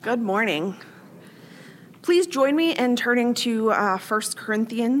Good morning. Please join me in turning to 1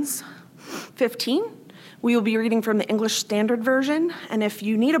 Corinthians 15. We will be reading from the English Standard Version, and if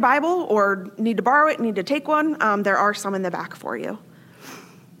you need a Bible or need to borrow it, need to take one, there are some in the back for you.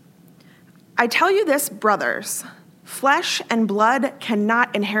 I tell you this, brothers, flesh and blood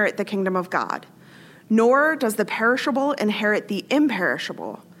cannot inherit the kingdom of God, nor does the perishable inherit the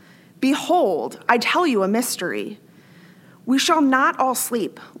imperishable. Behold, I tell you a mystery. We shall not all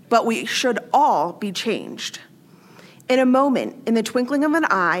sleep, but we should all be changed. In a moment, in the twinkling of an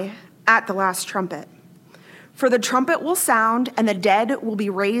eye, at the last trumpet. For the trumpet will sound, and the dead will be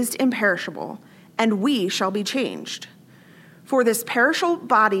raised imperishable, and we shall be changed. For this perishable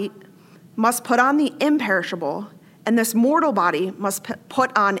body must put on the imperishable, and this mortal body must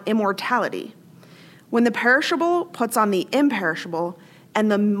put on immortality. When the perishable puts on the imperishable,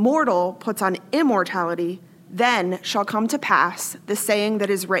 and the mortal puts on immortality, then shall come to pass the saying that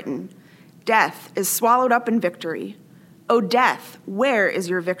is written, death is swallowed up in victory. O death, where is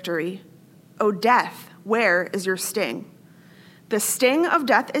your victory? O death, where is your sting? The sting of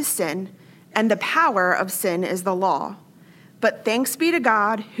death is sin, and the power of sin is the law. But thanks be to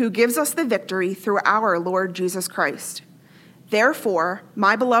God who gives us the victory through our Lord Jesus Christ. Therefore,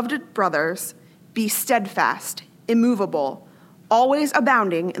 my beloved brothers, be steadfast, immovable, always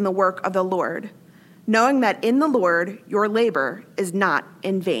abounding in the work of the Lord, knowing that in the Lord your labor is not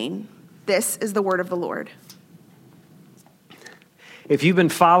in vain. This is the word of the Lord. If you've been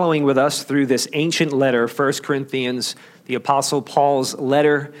following with us through this ancient letter, 1 Corinthians, the Apostle Paul's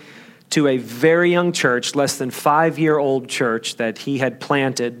letter to a very young church, less than 5-year-old church that he had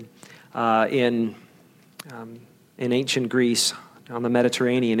planted in ancient Greece on the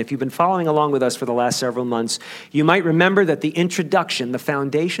Mediterranean. If you've been following along with us for the last several months, you might remember that the introduction, the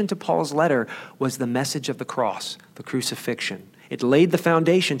foundation to Paul's letter was the message of the cross, the crucifixion. It laid the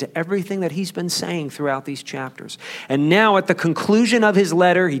foundation to everything that he's been saying throughout these chapters. And now at the conclusion of his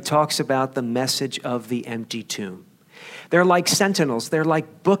letter, he talks about the message of the empty tomb. They're like sentinels, they're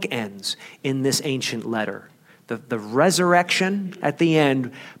like bookends in this ancient letter. The resurrection at the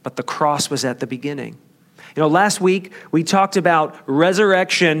end, but the cross was at the beginning. You know, last week we talked about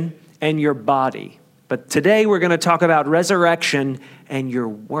resurrection and your body, but today we're going to talk about resurrection and your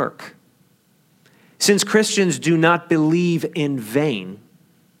work. Since Christians do not believe in vain,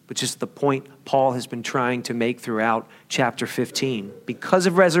 which is the point Paul has been trying to make throughout chapter 15, because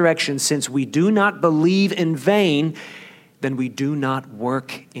of resurrection, since we do not believe in vain, then we do not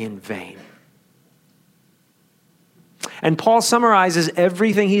work in vain. And Paul summarizes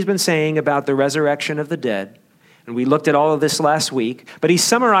everything he's been saying about the resurrection of the dead. And we looked at all of this last week. But he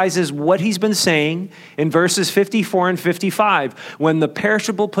summarizes what he's been saying in verses 54 and 55. When the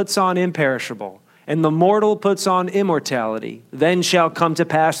perishable puts on imperishable, and the mortal puts on immortality, then shall come to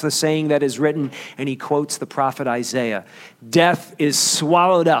pass the saying that is written. And he quotes the prophet Isaiah. Death is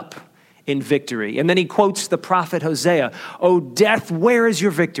swallowed up in victory. And then he quotes the prophet Hosea. O death, where is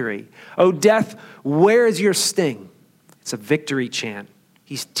your victory? O death, where is your sting? It's a victory chant.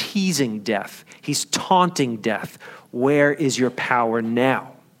 He's teasing death. He's taunting death. Where is your power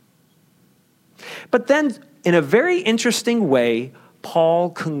now? But then, in a very interesting way,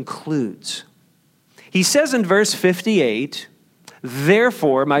 Paul concludes. He says in verse 58,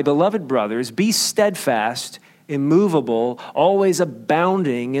 therefore, my beloved brothers, be steadfast, immovable, always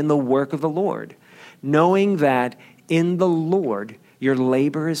abounding in the work of the Lord, knowing that in the Lord your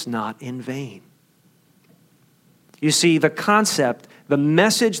labor is not in vain. You see, the concept, the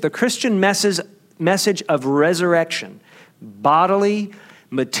message, the Christian message of resurrection, bodily,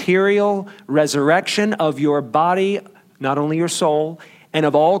 material resurrection of your body, not only your soul, and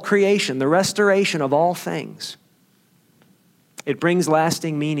of all creation, the restoration of all things. It brings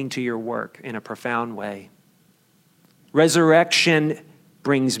lasting meaning to your work in a profound way. Resurrection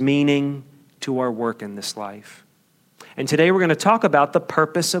brings meaning to our work in this life. And today we're going to talk about the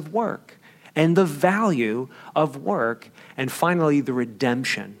purpose of work and the value of work, and finally, the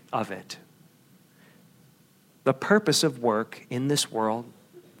redemption of it. The purpose of work in this world,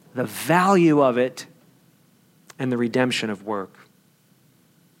 the value of it, and the redemption of work.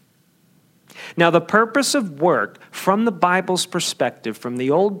 Now, the purpose of work from the Bible's perspective, from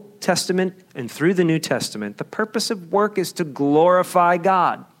the Old Testament and through the New Testament, the purpose of work is to glorify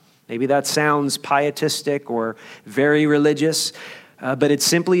God. Maybe that sounds pietistic or very religious, but it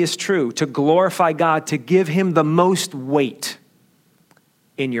simply is true. To glorify God, to give him the most weight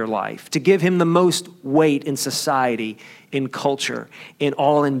in your life, to give him the most weight in society, in culture, in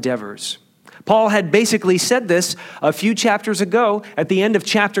all endeavors. Paul had basically said this a few chapters ago. At the end of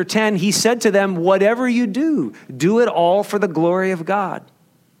chapter 10, he said to them, whatever you do, do it all for the glory of God.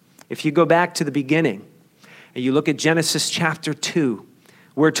 If you go back to the beginning and you look at Genesis chapter 2,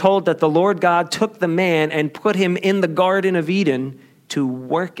 we're told that the Lord God took the man and put him in the Garden of Eden to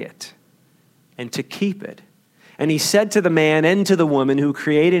work it and to keep it. And he said to the man and to the woman who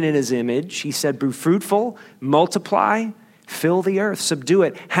created in his image, he said, be fruitful, multiply, fill the earth, subdue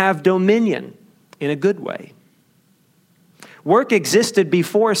it, have dominion in a good way. Work existed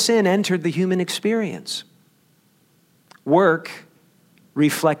before sin entered the human experience. Work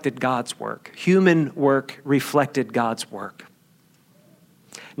reflected God's work. Human work reflected God's work.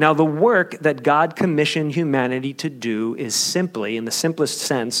 Now, the work that God commissioned humanity to do is simply, in the simplest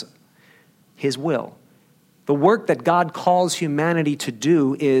sense, his will. The work that God calls humanity to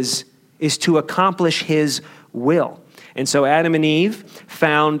do is to accomplish his will. And so Adam and Eve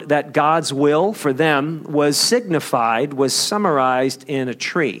found that God's will for them was summarized in a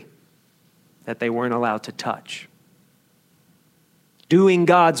tree that they weren't allowed to touch. Doing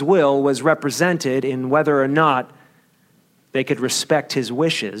God's will was represented in whether or not they could respect his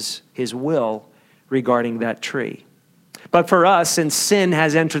wishes, his will, regarding that tree. But for us, since sin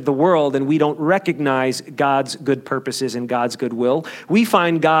has entered the world and we don't recognize God's good purposes and God's good will, we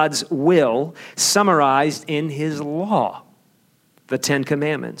find God's will summarized in his law, the Ten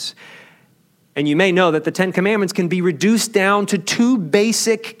Commandments. And you may know that the Ten Commandments can be reduced down to two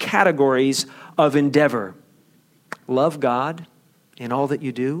basic categories of endeavor. Love God in all that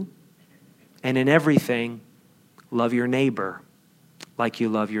you do, and in everything, love your neighbor like you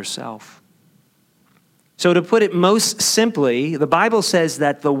love yourself. So to put it most simply, the Bible says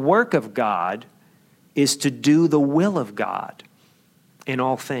that the work of God is to do the will of God in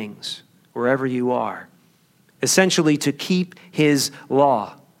all things, wherever you are. Essentially to keep his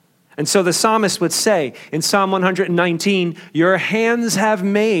law. And so the psalmist would say in Psalm 119, your hands have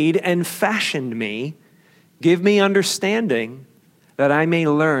made and fashioned me. Give me understanding that I may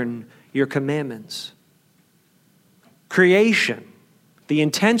learn your commandments. Creation, the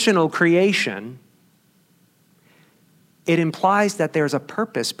intentional creation, it implies that there's a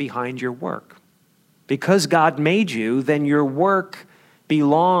purpose behind your work. Because God made you, then your work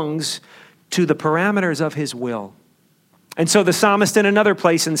belongs to the parameters of his will. And so the psalmist in another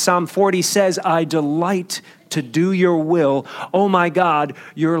place in Psalm 40 says, I delight to do your will. Oh my God,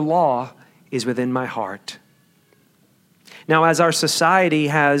 your law is within my heart. Now, as our society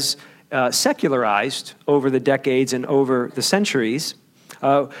has secularized over the decades and over the centuries,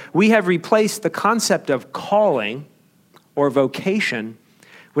 we have replaced the concept of calling or vocation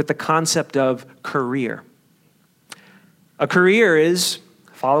with the concept of career. A career is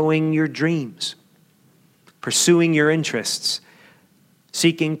following your dreams, pursuing your interests,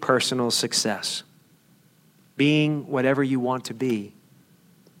 seeking personal success, being whatever you want to be.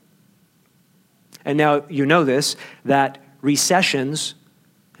 And now you know this, that recessions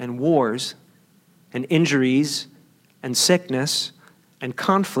and wars and injuries and sickness and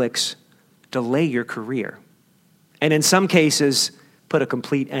conflicts delay your career. And in some cases, put a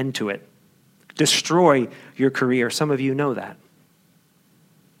complete end to it. Destroy your career. Some of you know that.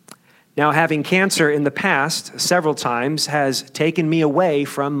 Now, having cancer in the past several times has taken me away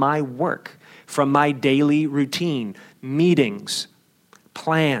from my work, from my daily routine, meetings,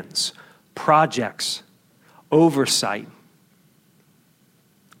 plans, projects, oversight,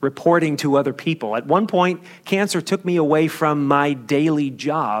 reporting to other people. At one point, cancer took me away from my daily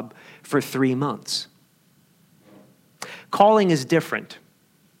job for 3 months. Calling is different.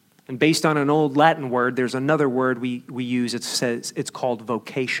 And based on an old Latin word, there's another word we use. It says it's called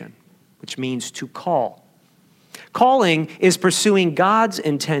vocation, which means to call. Calling is pursuing God's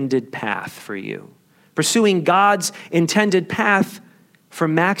intended path for you. Pursuing God's intended path for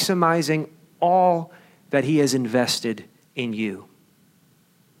maximizing all that he has invested in you.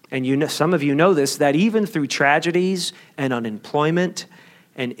 And you know, some of you know this, that even through tragedies and unemployment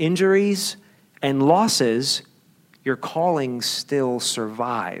and injuries and losses, your calling still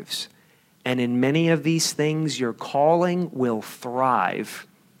survives. And in many of these things, your calling will thrive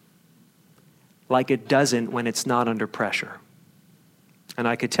like it doesn't when it's not under pressure. And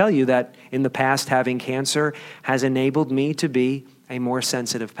I could tell you that in the past, having cancer has enabled me to be a more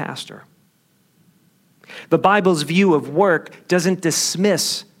sensitive pastor. The Bible's view of work doesn't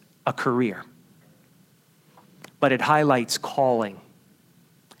dismiss a career, but it highlights calling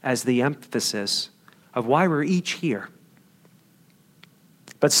as the emphasis of why we're each here.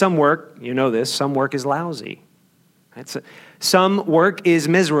 But some work, you know this, some work is lousy. Some work is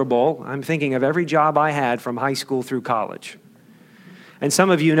miserable. I'm thinking of every job I had from high school through college. And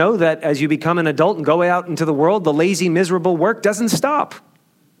some of you know that as you become an adult and go out into the world, the lazy, miserable work doesn't stop.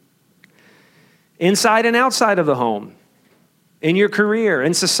 Inside and outside of the home. in your career,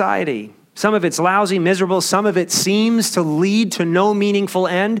 in society. Some of it's lousy, miserable. Some of it seems to lead to no meaningful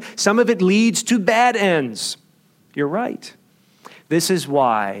end. Some of it leads to bad ends. You're right. This is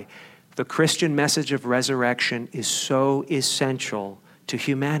why the Christian message of resurrection is so essential to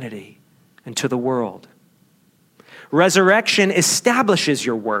humanity and to the world. Resurrection establishes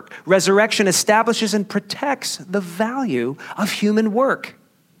your work. Resurrection establishes and protects the value of human work.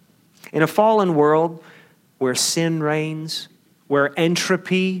 In a fallen world where sin reigns, where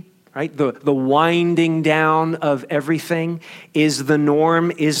entropy, right, the winding down of everything is the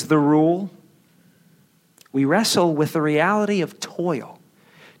norm, is the rule, we wrestle with the reality of toil.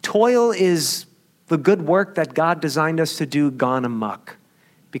 Toil is the good work that God designed us to do gone amok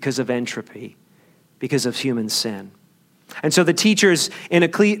because of entropy, because of human sin. And so the teacher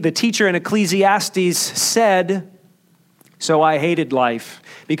in Ecclesiastes said, "So I hated life,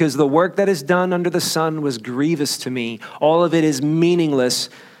 because the work that is done under the sun was grievous to me. All of it is meaningless,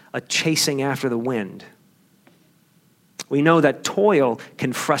 a chasing after the wind." We know that toil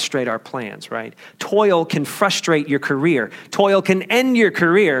can frustrate our plans, right? Toil can frustrate your career. Toil can end your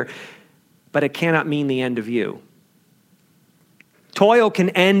career, but it cannot mean the end of you. Toil can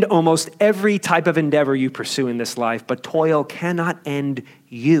end almost every type of endeavor you pursue in this life, but toil cannot end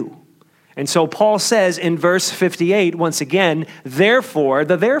you. And so Paul says in verse 58, once again, therefore,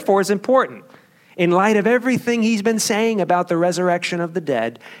 the therefore is important. In light of everything he's been saying about the resurrection of the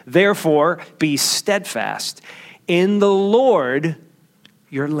dead, therefore, be steadfast. In the Lord,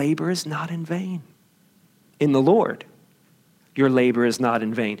 your labor is not in vain. In the Lord, your labor is not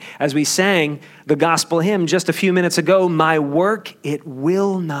in vain. As we sang the gospel hymn just a few minutes ago, my work, it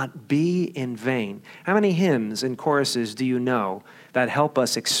will not be in vain. How many hymns and choruses do you know that help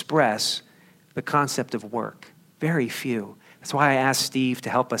us express the concept of work? Very few. That's why I asked Steve to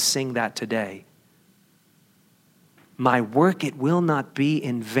help us sing that today. My work, it will not be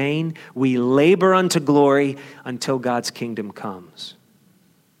in vain. We labor unto glory until God's kingdom comes.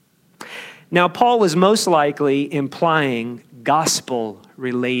 Now, Paul was most likely implying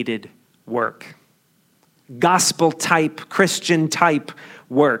gospel-related work. Gospel-type, Christian-type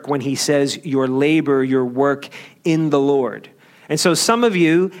work when he says your labor, your work in the Lord. And so some of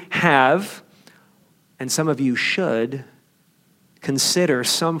you have, and some of you should, consider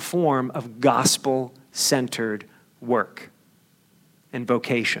some form of gospel-centered work and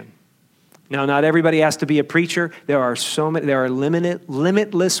vocation. Now, not everybody has to be a preacher. There are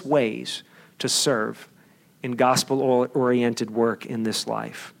limitless ways to serve in gospel-oriented work in this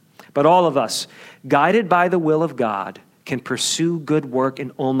life. But all of us, guided by the will of God, can pursue good work in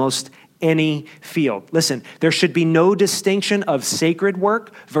almost any field. Listen, there should be no distinction of sacred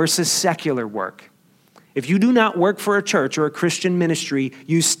work versus secular work. If you do not work for a church or a Christian ministry,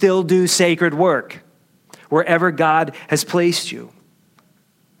 you still do sacred work wherever God has placed you.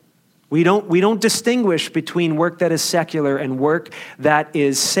 We don't distinguish between work that is secular and work that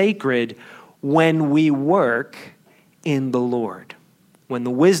is sacred when we work in the Lord. When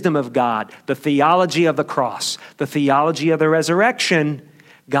the wisdom of God, the theology of the cross, the theology of the resurrection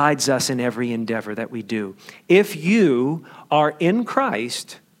guides us in every endeavor that we do. If you are in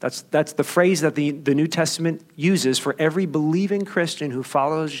Christ, that's the phrase that the New Testament uses for every believing Christian who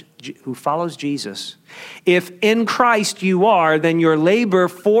follows Jesus. If in Christ you are, then your labor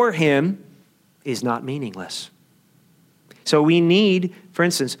for him is not meaningless. So we need, for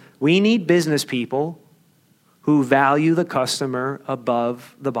instance, business people who value the customer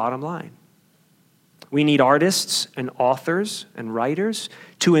above the bottom line. We need artists and authors and writers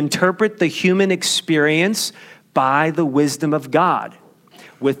to interpret the human experience by the wisdom of God,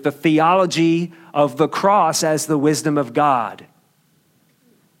 with the theology of the cross as the wisdom of God,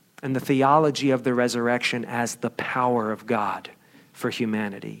 and the theology of the resurrection as the power of God for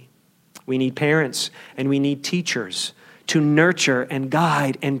humanity. We need parents and we need teachers to nurture and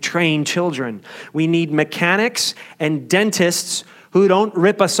guide and train children. We need mechanics and dentists who don't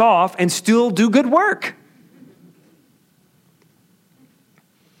rip us off and still do good work.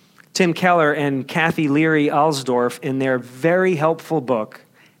 Tim Keller and Kathy Leary Alsdorf, in their very helpful book,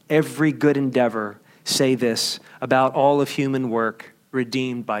 Every Good Endeavor, say this about all of human work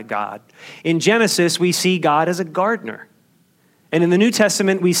redeemed by God. In Genesis, we see God as a gardener. And in the New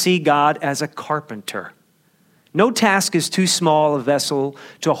Testament, we see God as a carpenter. No task is too small a vessel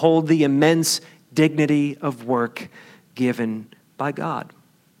to hold the immense dignity of work given by God.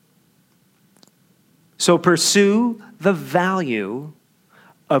 So pursue the value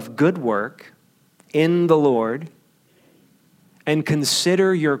of good work in the Lord and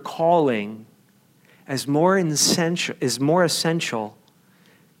consider your calling as more essential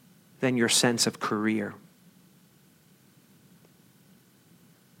than your sense of career.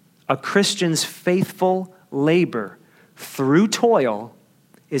 A Christian's faithful labor through toil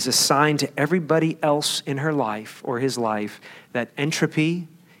is a sign to everybody else in her life or his life that entropy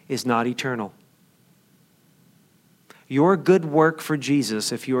is not eternal. Your good work for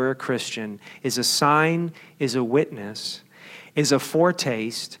Jesus, if you're a Christian, is a sign, is a witness, is a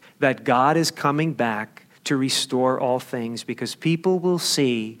foretaste that God is coming back to restore all things, because people will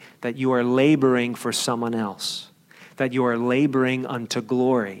see that you are laboring for someone else, that you are laboring unto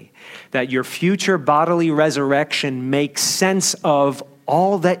glory, that your future bodily resurrection makes sense of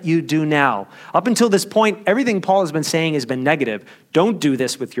all that you do now. Up until this point, everything Paul has been saying has been negative. Don't do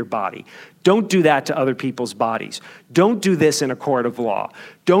this with your body. Don't do that to other people's bodies. Don't do this in a court of law.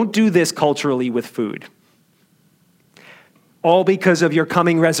 Don't do this culturally with food. All because of your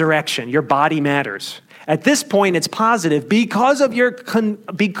coming resurrection. Your body matters. At this point, it's positive. Because of your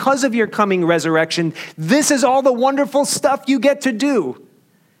coming resurrection, this is all the wonderful stuff you get to do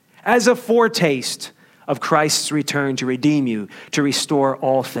as a foretaste of Christ's return to redeem you, to restore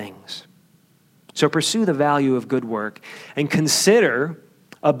all things. So pursue the value of good work and consider,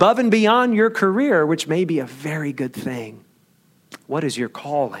 above and beyond your career, which may be a very good thing, what is your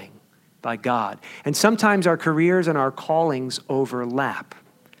calling by God? And sometimes our careers and our callings overlap,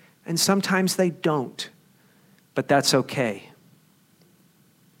 and sometimes they don't, but that's okay.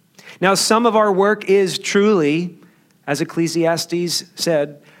 Now, some of our work is truly, as Ecclesiastes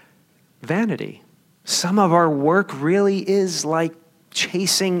said, vanity. Some of our work really is like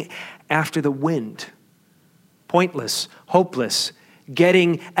chasing after the wind. Pointless, hopeless,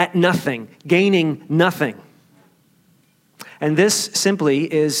 getting at nothing, gaining nothing. And this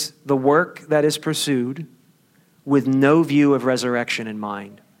simply is the work that is pursued with no view of resurrection in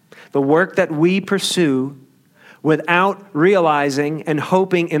mind. The work that we pursue without realizing and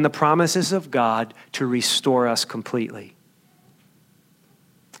hoping in the promises of God to restore us completely.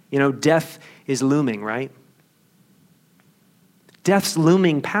 You know, death is looming, right? Death's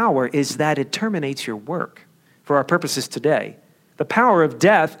looming power is that it terminates your work for our purposes today. The power of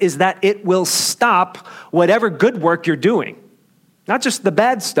death is that it will stop whatever good work you're doing. Not just the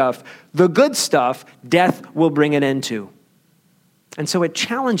bad stuff, the good stuff, death will bring an end to. And so it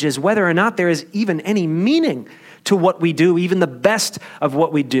challenges whether or not there is even any meaning to what we do, even the best of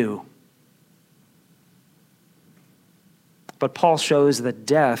what we do. But Paul shows that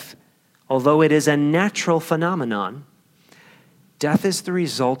death, although it is a natural phenomenon, death is the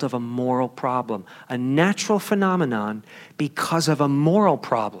result of a moral problem. A natural phenomenon because of a moral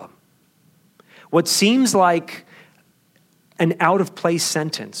problem. What seems like an out-of-place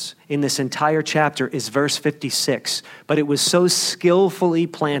sentence in this entire chapter is verse 56, but it was so skillfully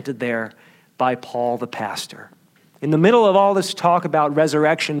planted there by Paul the pastor. In the middle of all this talk about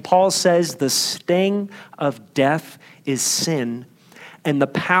resurrection, Paul says the sting of death is sin, and the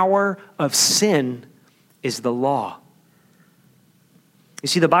power of sin is the law. You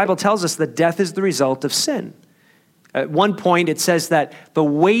see, the Bible tells us that death is the result of sin. At one point, it says that the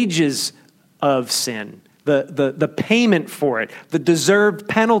wages of sin, the payment for it, the deserved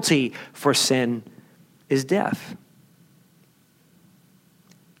penalty for sin is death.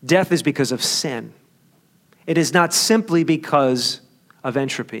 Death is because of sin. It is not simply because of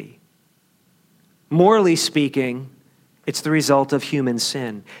entropy. Morally speaking, it's the result of human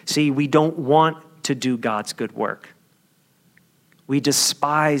sin. See, we don't want to do God's good work. We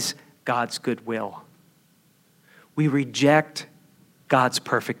despise God's good will. We reject God's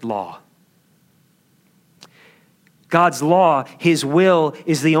perfect law. God's law, his will,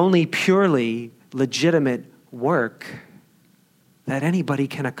 is the only purely legitimate work that anybody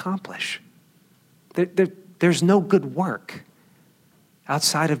can accomplish. There's no good work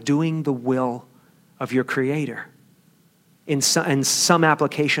outside of doing the will of your Creator in some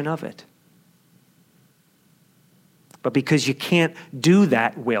application of it. But because you can't do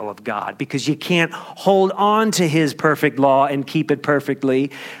that will of God, because you can't hold on to his perfect law and keep it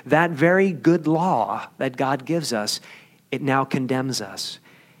perfectly, that very good law that God gives us, it now condemns us.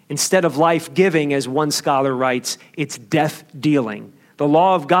 Instead of life-giving, as one scholar writes, it's death-dealing. The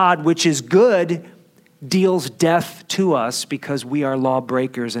law of God, which is good, deals death to us because we are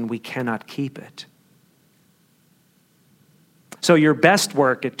lawbreakers and we cannot keep it. So your best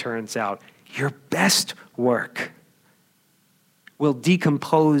work, it turns out, your best work will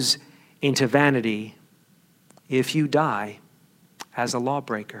decompose into vanity if you die as a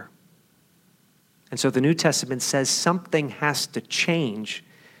lawbreaker. And so the New Testament says something has to change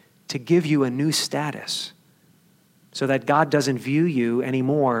to give you a new status so that God doesn't view you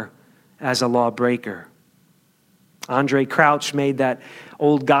anymore as a lawbreaker. Andre Crouch made that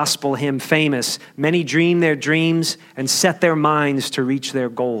old gospel hymn famous. Many dream their dreams and set their minds to reach their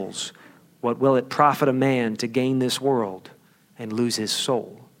goals. What will it profit a man to gain this world and lose his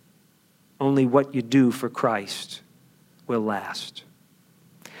soul? Only what you do for Christ will last.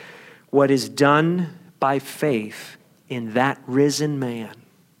 What is done by faith in that risen man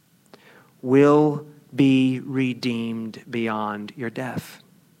will be redeemed beyond your death.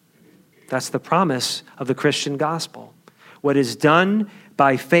 That's the promise of the Christian gospel. What is done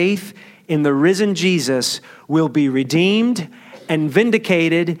by faith in the risen Jesus will be redeemed and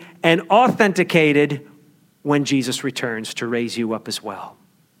vindicated and authenticated when Jesus returns to raise you up as well.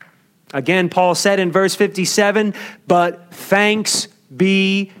 Again, Paul said in verse 57, but thanks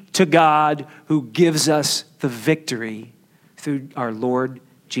be to God who gives us the victory through our Lord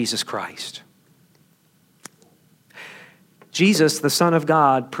Jesus Christ. Jesus, the Son of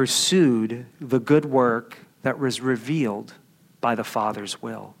God, pursued the good work that was revealed by the Father's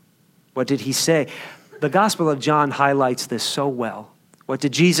will. What did he say? The Gospel of John highlights this so well. What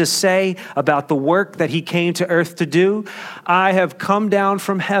did Jesus say about the work that he came to earth to do? I have come down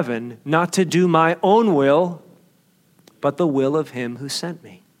from heaven not to do my own will, but the will of him who sent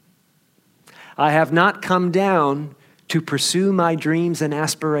me. I have not come down to pursue my dreams and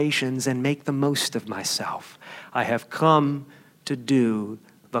aspirations and make the most of myself. I have come to do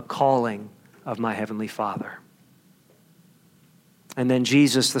the calling of my heavenly Father. And then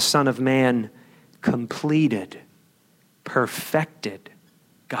Jesus, the Son of Man, completed, perfected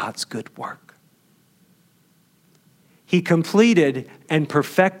God's good work. He completed and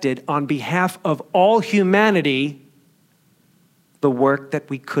perfected on behalf of all humanity the work that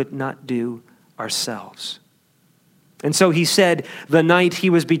we could not do ourselves. And so he said, the night he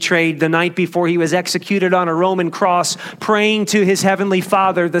was betrayed, the night before he was executed on a Roman cross, praying to his heavenly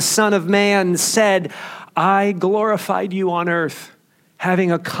Father, the Son of Man said, I glorified you on earth,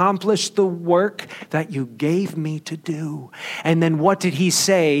 having accomplished the work that you gave me to do. And then what did he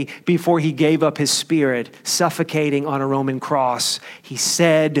say before he gave up his spirit, suffocating on a Roman cross? He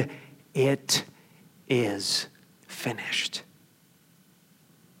said, it is finished.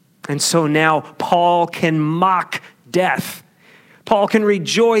 And so now Paul can mock death. Paul can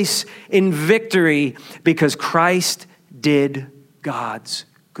rejoice in victory because Christ did God's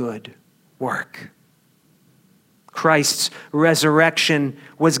good work. Christ's resurrection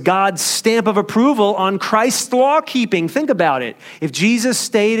was God's stamp of approval on Christ's law keeping. Think about it. If Jesus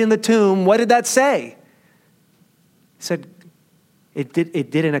stayed in the tomb, what did that say? It said it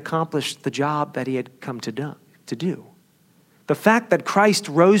didn't accomplish the job that he had come to do. The fact that Christ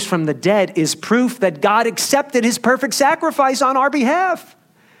rose from the dead is proof that God accepted his perfect sacrifice on our behalf.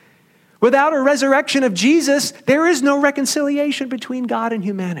 Without a resurrection of Jesus, there is no reconciliation between God and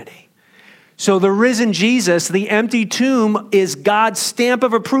humanity. So the risen Jesus, the empty tomb, is God's stamp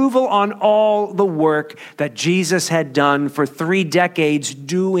of approval on all the work that Jesus had done for 3 decades,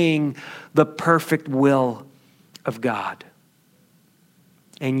 doing the perfect will of God.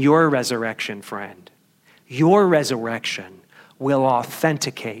 And your resurrection, friend, your resurrection will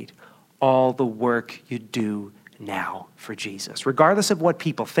authenticate all the work you do now for Jesus. Regardless of what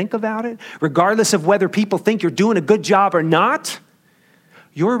people think about it, regardless of whether people think you're doing a good job or not,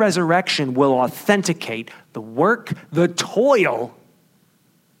 your resurrection will authenticate the work, the toil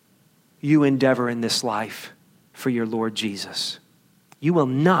you endeavor in this life for your Lord Jesus. You will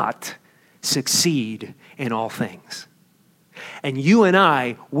not succeed in all things. And you and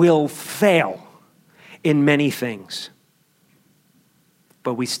I will fail in many things.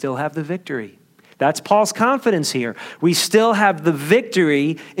 But we still have the victory. That's Paul's confidence here. We still have the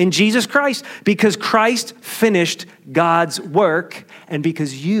victory in Jesus Christ because Christ finished God's work and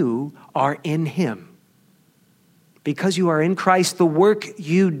because you are in him. Because you are in Christ, the work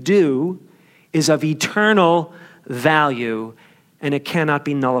you do is of eternal value and it cannot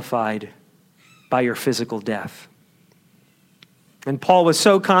be nullified by your physical death. And Paul was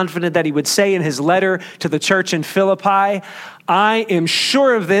so confident that he would say in his letter to the church in Philippi, I am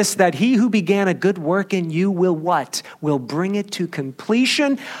sure of this, that he who began a good work in you will what? Will bring it to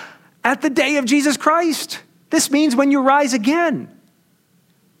completion at the day of Jesus Christ. This means when you rise again.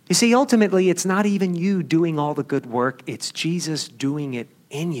 You see, ultimately, it's not even you doing all the good work. It's Jesus doing it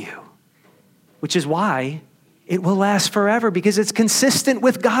in you, which is why it will last forever because it's consistent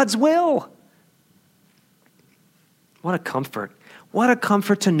with God's will. What a comfort. What a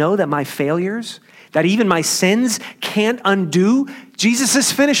comfort to know that my failures, that even my sins can't undo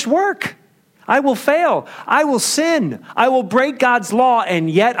Jesus' finished work. I will fail. I will sin. I will break God's law, and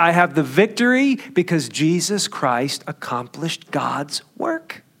yet I have the victory because Jesus Christ accomplished God's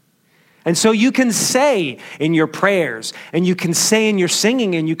work. And so you can say in your prayers, and you can say in your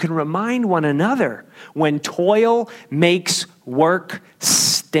singing, and you can remind one another, when toil makes work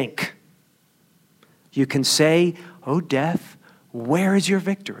stink, you can say, "O death, where is your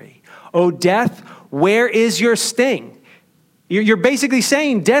victory? O death, where is your sting?" You're basically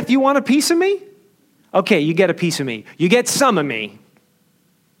saying, "Death, you want a piece of me? Okay, you get a piece of me. You get some of me,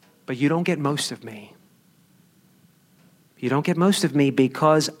 but you don't get most of me. You don't get most of me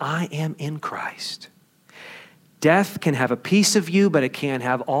because I am in Christ." Death can have a piece of you, but it can't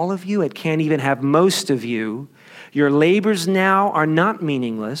have all of you. It can't even have most of you. Your labors now are not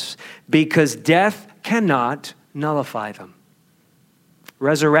meaningless because death cannot nullify them.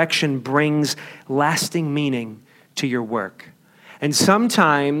 Resurrection brings lasting meaning to your work. And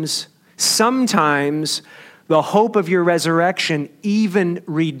sometimes the hope of your resurrection even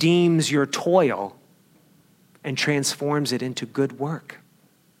redeems your toil and transforms it into good work.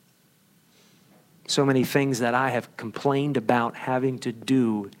 So many things that I have complained about having to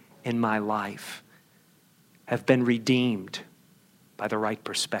do in my life have been redeemed by the right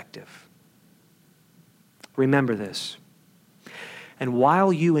perspective. Remember this. And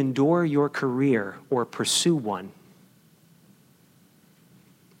while you endure your career or pursue one,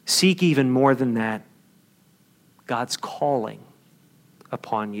 seek even more than that, God's calling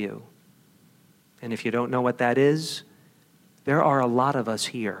upon you. And if you don't know what that is, there are a lot of us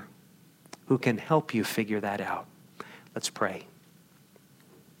here who can help you figure that out. Let's pray.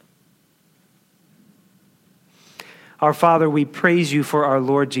 Our Father, we praise you for our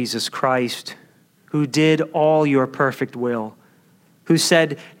Lord Jesus Christ, who did all your perfect will, who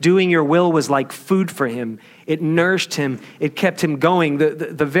said doing your will was like food for him. It nourished him. It kept him going.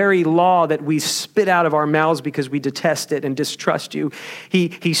 The very law that we spit out of our mouths because we detest it and distrust you,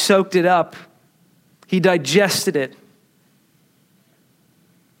 he soaked it up. He digested it.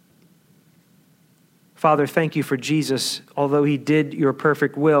 Father, thank you for Jesus. Although he did your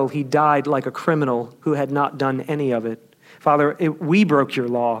perfect will, he died like a criminal who had not done any of it. Father, we broke your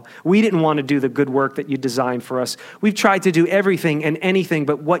law. We didn't want to do the good work that you designed for us. We've tried to do everything and anything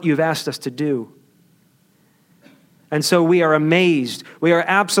but what you've asked us to do. And so we are amazed. We are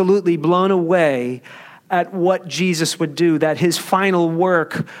absolutely blown away at what Jesus would do, that his final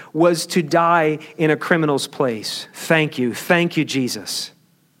work was to die in a criminal's place. Thank you. Thank you, Jesus.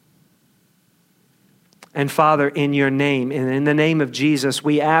 And Father, in your name, and in the name of Jesus,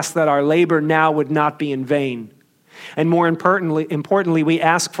 we ask that our labor now would not be in vain. And more importantly, we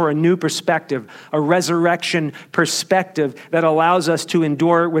ask for a new perspective, a resurrection perspective that allows us to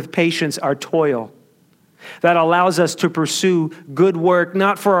endure with patience our toil, that allows us to pursue good work,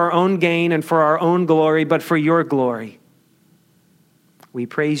 not for our own gain and for our own glory, but for your glory. We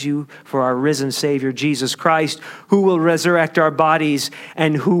praise you for our risen Savior, Jesus Christ, who will resurrect our bodies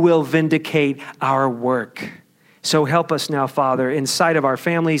and who will vindicate our work. So help us now, Father, inside of our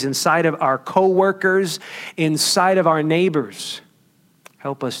families, inside of our co-workers, inside of our neighbors.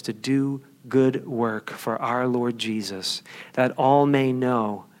 Help us to do good work for our Lord Jesus, that all may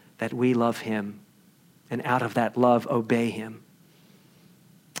know that we love him, and out of that love, obey him.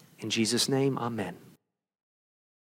 In Jesus' name, amen.